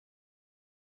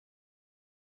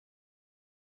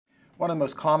One of the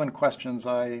most common questions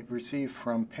I receive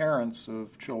from parents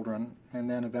of children, and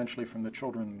then eventually from the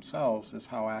children themselves, is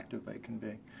how active they can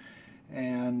be.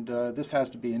 And this has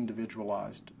to be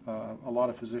individualized. A lot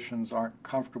of physicians aren't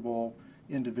comfortable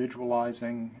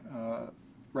individualizing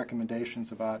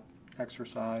recommendations about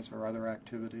exercise or other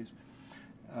activities.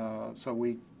 So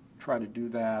we try to do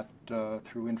that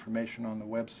through information on the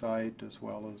website, as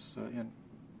well as in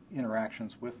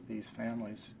interactions with these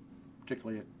families,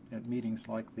 particularly at meetings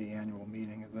like the annual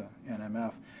meeting of the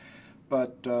NMF.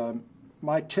 But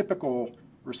my typical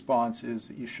response is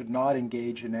that you should not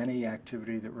engage in any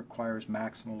activity that requires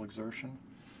maximal exertion,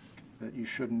 that you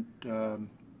shouldn't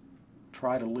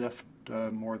try to lift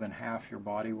more than half your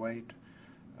body weight,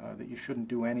 that you shouldn't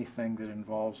do anything that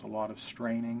involves a lot of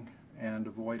straining, and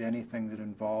avoid anything that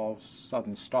involves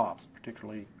sudden stops,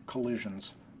 particularly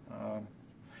collisions,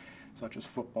 such as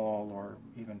football or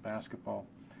even basketball.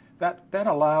 That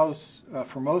allows,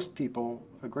 for most people,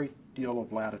 a great deal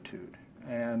of latitude.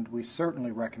 And we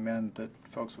certainly recommend that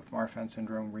folks with Marfan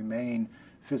syndrome remain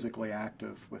physically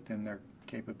active within their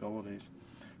capabilities.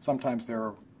 Sometimes there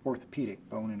are orthopedic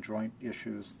bone and joint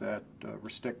issues that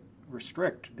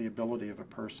restrict the ability of a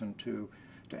person to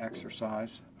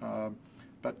exercise.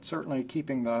 But certainly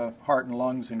keeping the heart and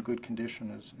lungs in good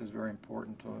condition is very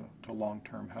important to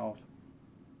long-term health.